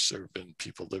 21 years there have been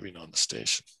people living on the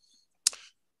station.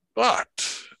 But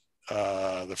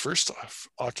the first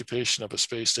occupation of a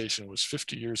space station was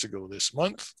 50 years ago this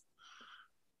month.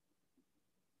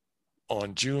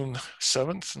 On June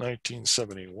 7th,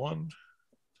 1971,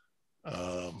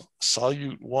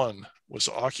 Salyut 1 was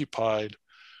occupied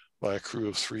by a crew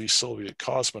of 3 Soviet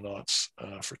cosmonauts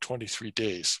for 23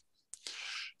 days.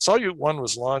 Salyut 1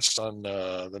 was launched on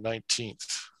the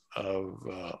 19th of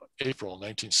April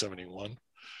 1971.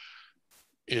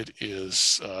 It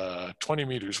is 20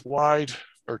 meters wide,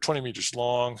 or 20 meters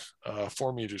long,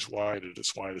 4 meters wide at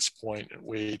its widest point, and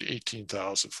weighed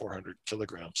 18,400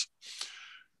 kilograms.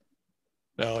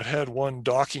 Now, it had one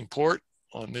docking port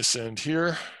on this end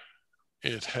here.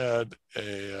 It had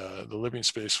the living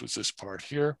space was this part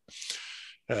here.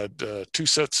 Had 2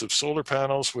 sets of solar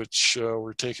panels, which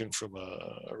were taken from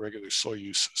a regular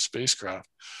Soyuz spacecraft.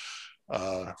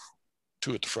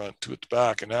 2 at the front, 2 at the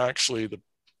back. And actually, the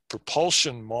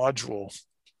propulsion module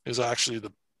is actually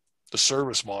the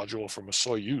service module from a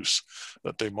Soyuz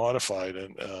that they modified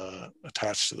and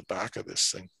attached to the back of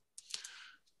this thing.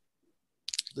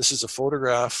 This is a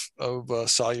photograph of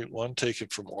Salyut 1 taken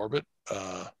from orbit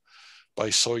by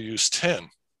Soyuz 10,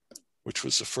 which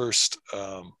was the first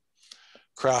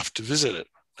craft to visit it.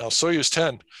 Now, Soyuz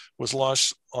 10 was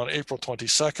launched on April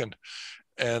 22nd,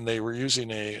 and they were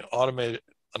using an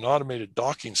automated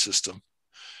docking system.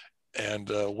 And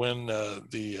when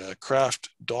the craft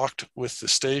docked with the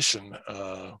station,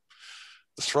 the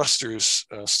thrusters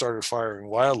started firing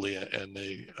wildly, and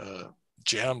they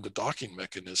jammed the docking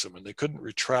mechanism, and they couldn't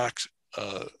retract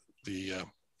the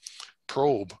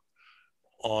probe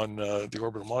on the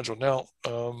orbital module. Now,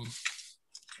 I'm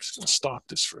just going to stop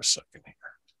this for a second here.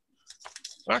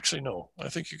 Actually, no, I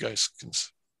think you guys can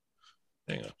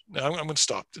hang on. Now, I'm going to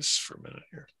stop this for a minute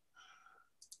here,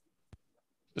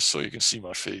 just so you can see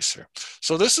my face here.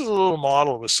 So this is a little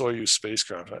model of a Soyuz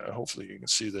spacecraft. Hopefully you can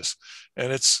see this.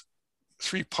 And it's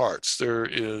 3 parts. There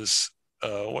is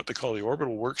what they call the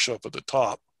orbital workshop at the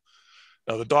top.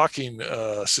 Now the docking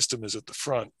system is at the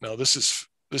front. Now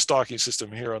this docking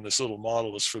system here on this little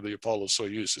model is for the Apollo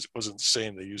Soyuz. It wasn't the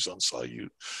same they used on Salyut,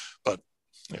 but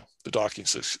you know, the docking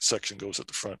section goes at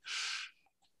the front.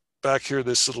 Back here,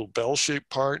 this little bell-shaped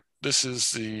part, this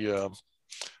is the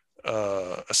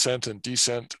ascent and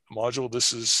descent module.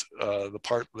 This is the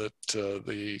part that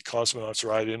the cosmonauts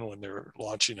ride in when they're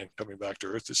launching and coming back to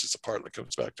Earth. This is the part that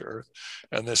comes back to Earth.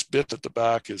 And this bit at the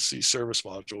back is the service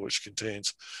module, which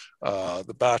contains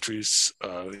the batteries,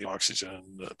 the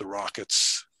oxygen, the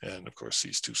rockets, and of course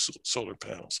these 2 solar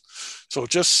panels. So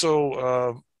just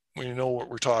so we know what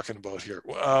we're talking about here.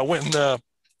 When the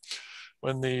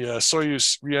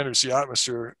Soyuz re-enters the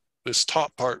atmosphere, this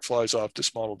top part flies off.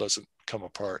 This model doesn't come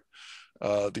apart.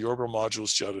 The orbital module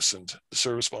is jettisoned. The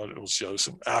service module is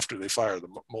jettisoned after they fire the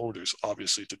motors,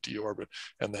 obviously, to deorbit.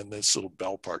 And then this little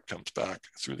bell part comes back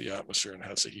through the atmosphere and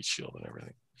has a heat shield and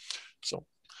everything. So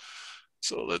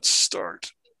let's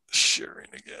start sharing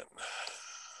again.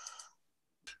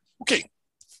 Okay.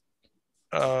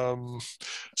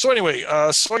 So anyway,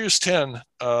 Soyuz 10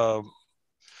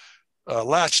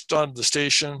 latched onto the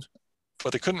station,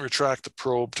 but they couldn't retract the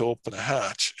probe to open a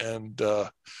hatch, and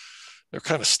they're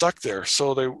kind of stuck there.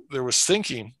 So they was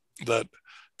thinking that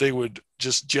they would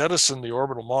just jettison the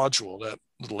orbital module, that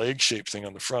little egg-shaped thing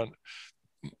on the front,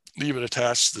 leave it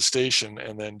attached to the station,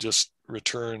 and then just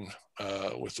return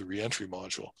with the reentry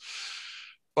module.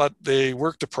 But they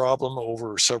worked the problem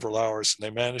over several hours, and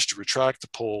they managed to retract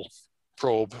the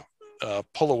probe,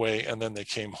 pull away, and then they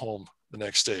came home the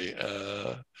next day.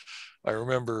 I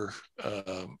remember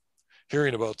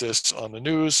hearing about this on the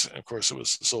news. Of course, it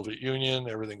was the Soviet Union.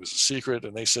 Everything was a secret,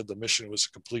 and they said the mission was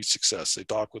a complete success. They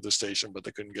docked with the station, but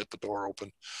they couldn't get the door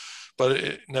open.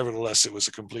 But nevertheless, it was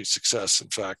a complete success. In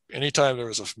fact, anytime there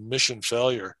was a mission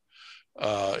failure,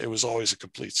 it was always a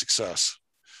complete success.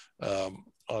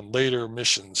 On later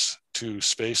missions to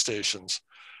space stations,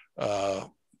 the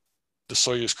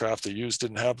Soyuz craft they used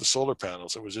didn't have the solar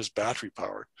panels. It was just battery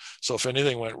powered. So if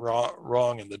anything went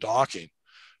wrong in the docking,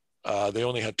 they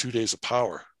only had 2 days of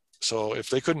power. So if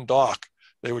they couldn't dock,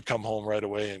 they would come home right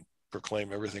away and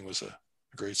proclaim everything was a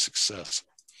great success.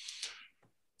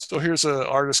 So here's an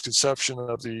artist's conception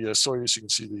of the Soyuz. You can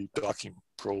see the docking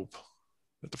probe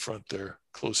at the front there,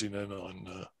 closing in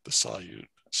on the Salyut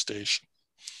station.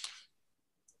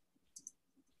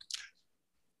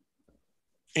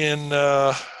 In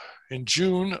in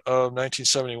June of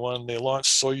 1971, they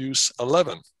launched Soyuz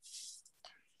 11.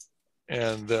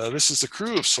 And this is the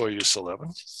crew of Soyuz 11.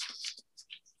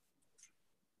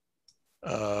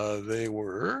 They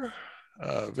were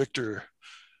Viktor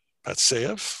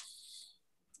Patsayev,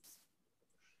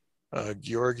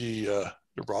 Georgy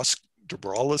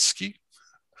Dobrolsky,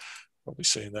 probably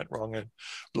saying that wrong, and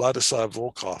Vladislav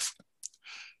Volkov.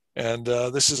 And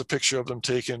this is a picture of them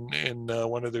taken in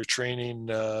one of their training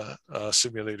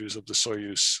simulators of the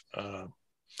Soyuz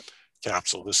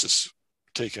capsule. This is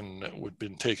would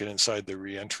been taken inside the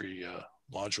reentry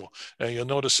module. And you'll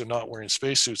notice they're not wearing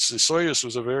spacesuits. The Soyuz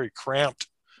was a very cramped,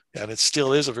 and it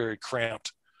still is a very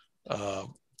cramped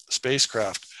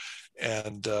spacecraft.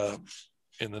 And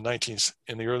in the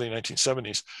early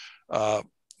 1970s,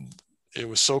 it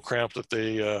was so cramped that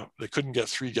they couldn't get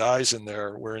 3 guys in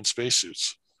there wearing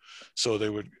spacesuits. So they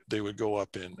would go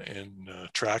up in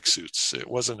tracksuits. It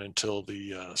wasn't until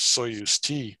the Soyuz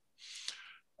T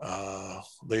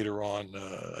later on,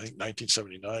 I think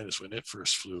 1979 is when it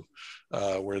first flew,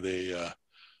 where they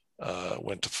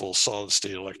went to full solid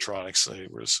state electronics,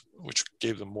 which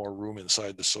gave them more room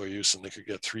inside the Soyuz, and they could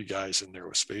get 3 guys in there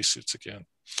with spacesuits again.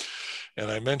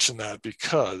 And I mention that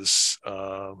because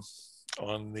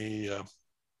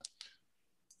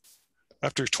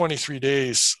after 23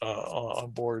 days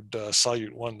on board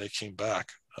Salyut 1, they came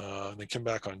back. They came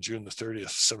back on June the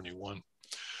 30th, 71.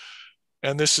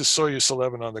 And this is Soyuz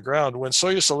 11 on the ground. When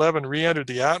Soyuz 11 re-entered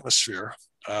the atmosphere,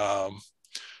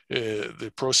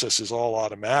 the process is all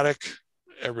automatic.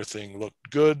 Everything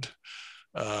looked good.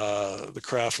 The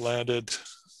craft landed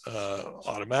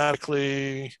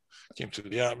automatically, came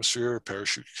through the atmosphere,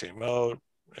 parachute came out,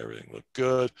 everything looked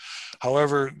good.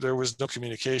 However, there was no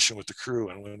communication with the crew.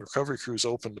 And when recovery crews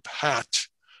opened the hatch,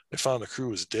 they found the crew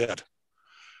was dead.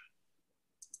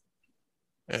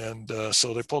 And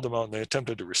so they pulled them out and they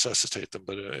attempted to resuscitate them,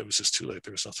 but it was just too late.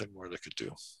 There was nothing more they could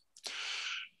do.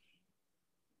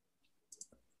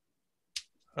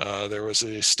 There was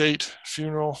a state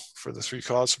funeral for the 3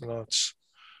 cosmonauts.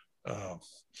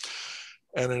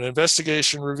 And an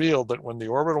investigation revealed that when the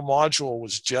orbital module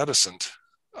was jettisoned,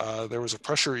 there was a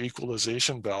pressure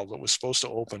equalization valve that was supposed to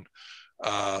open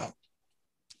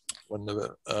when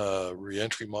the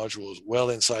reentry module was well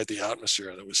inside the atmosphere,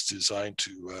 and it was designed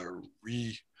to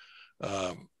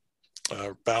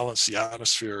balance the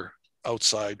atmosphere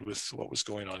outside with what was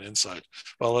going on inside.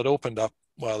 Well, it opened up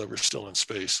while they were still in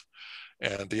space,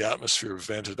 and the atmosphere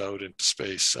vented out into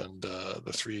space, and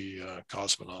the 3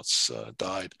 cosmonauts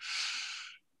died.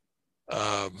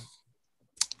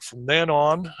 From then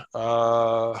on,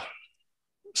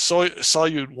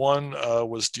 Salyut 1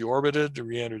 was deorbited,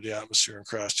 re-entered the atmosphere and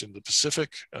crashed into the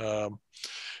Pacific.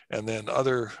 And then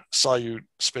other Salyut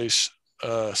space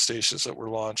stations that were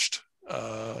launched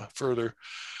further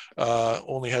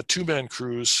only had 2-man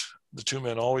crews. The 2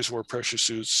 men always wore pressure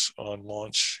suits on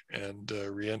launch and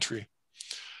re-entry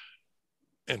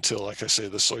until, like I say,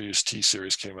 the Soyuz T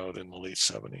series came out in the late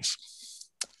 70s.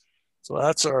 So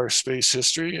that's our space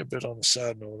history, a bit on the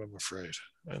sad note, I'm afraid.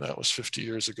 And that was 50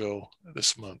 years ago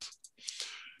this month.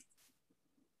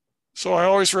 So I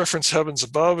always reference Heavens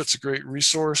Above. It's a great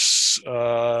resource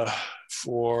for,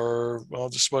 well,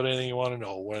 just about anything you want to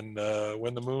know. When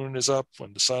the moon is up,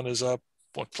 when the sun is up,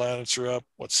 what planets are up,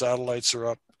 what satellites are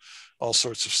up, all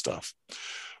sorts of stuff.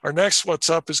 Our next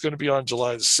What's Up is going to be on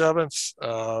July the 7th.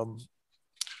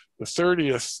 The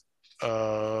 30th,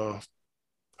 I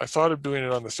thought of doing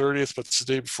it on the 30th, but it's the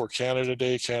day before Canada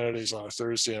Day. Canada Day is on a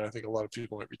Thursday, and I think a lot of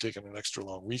people might be taking an extra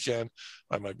long weekend.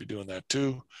 I might be doing that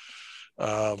too.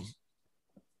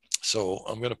 So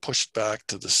I'm going to push it back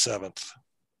to the 7th.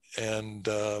 And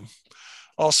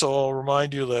also, I'll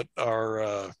remind you that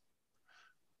our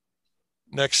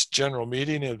next general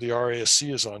meeting of the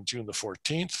RASC is on June the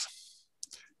 14th.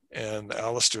 And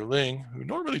Alistair Ling, who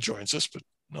normally joins us, but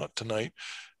not tonight,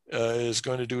 is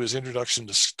going to do his introduction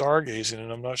to stargazing, and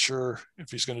I'm not sure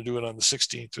if he's going to do it on the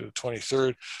 16th or the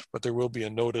 23rd, but there will be a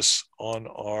notice on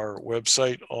our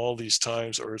website. All these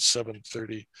times are at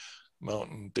 7:30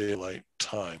 Mountain Daylight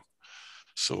Time.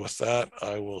 So with that,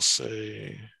 I will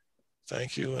say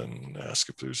thank you and ask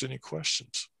if there's any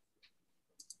questions.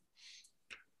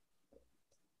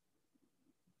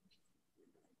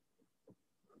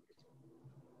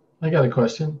 I got a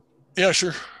question. Yeah,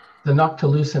 sure. The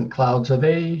noctilucent clouds, are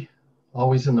they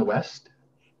always in the west?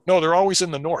 No, they're always in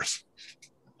the north.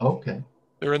 Okay.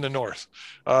 They're in the north.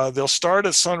 They'll start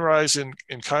at sunrise in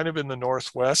kind of in the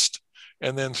northwest,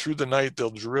 and then through the night they'll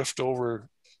drift over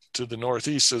to the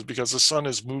northeast because the sun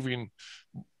is moving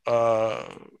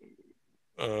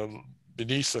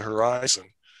beneath the horizon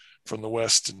from the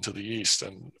west into the east,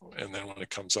 and then when it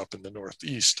comes up in the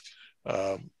northeast,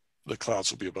 the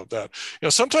clouds will be above that.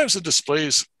 Sometimes the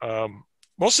displays,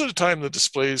 most of the time the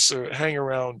displays hang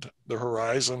around the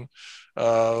horizon.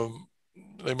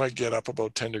 They might get up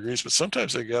about 10 degrees, but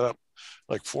sometimes they get up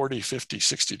like 40, 50,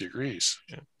 60 degrees.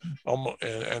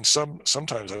 And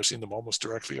sometimes I've seen them almost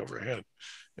directly overhead.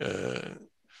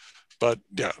 But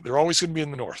yeah, they're always going to be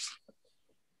in the north.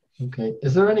 Okay.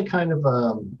 Is there any kind of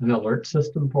an alert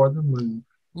system for them when?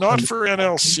 Not for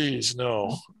NLCs,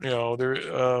 no.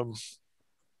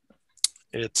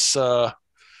 It's it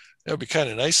would be kind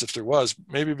of nice if there was,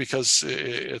 maybe because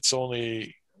it's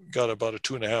only got about a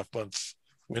 2.5 month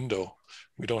window.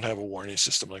 We don't have a warning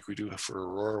system like we do for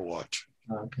Aurora Watch.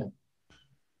 Okay.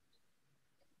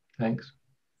 Thanks.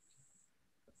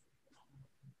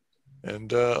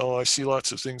 And I see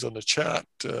lots of things on the chat.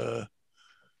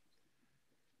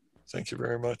 Thank you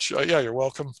very much. Yeah, you're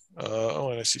welcome.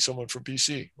 And I see someone from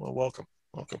BC. Well, welcome.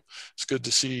 It's good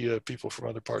to see people from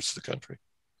other parts of the country.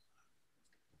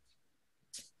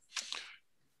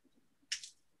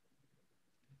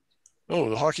 Oh,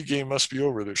 the hockey game must be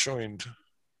over. They're showing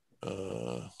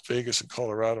Vegas and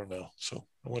Colorado now. So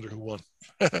I wonder who won.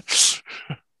 I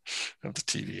have the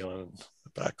TV on in the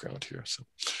background here. So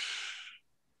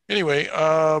anyway,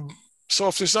 so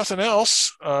if there's nothing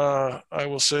else, I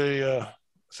will say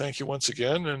thank you once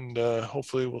again, and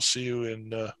hopefully we'll see you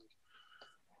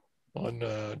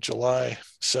on July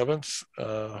 7th.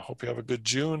 Hope you have a good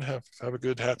June. Have a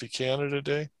good Happy Canada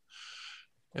Day,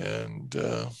 and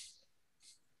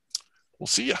we'll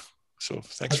see you. So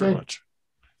thanks very much.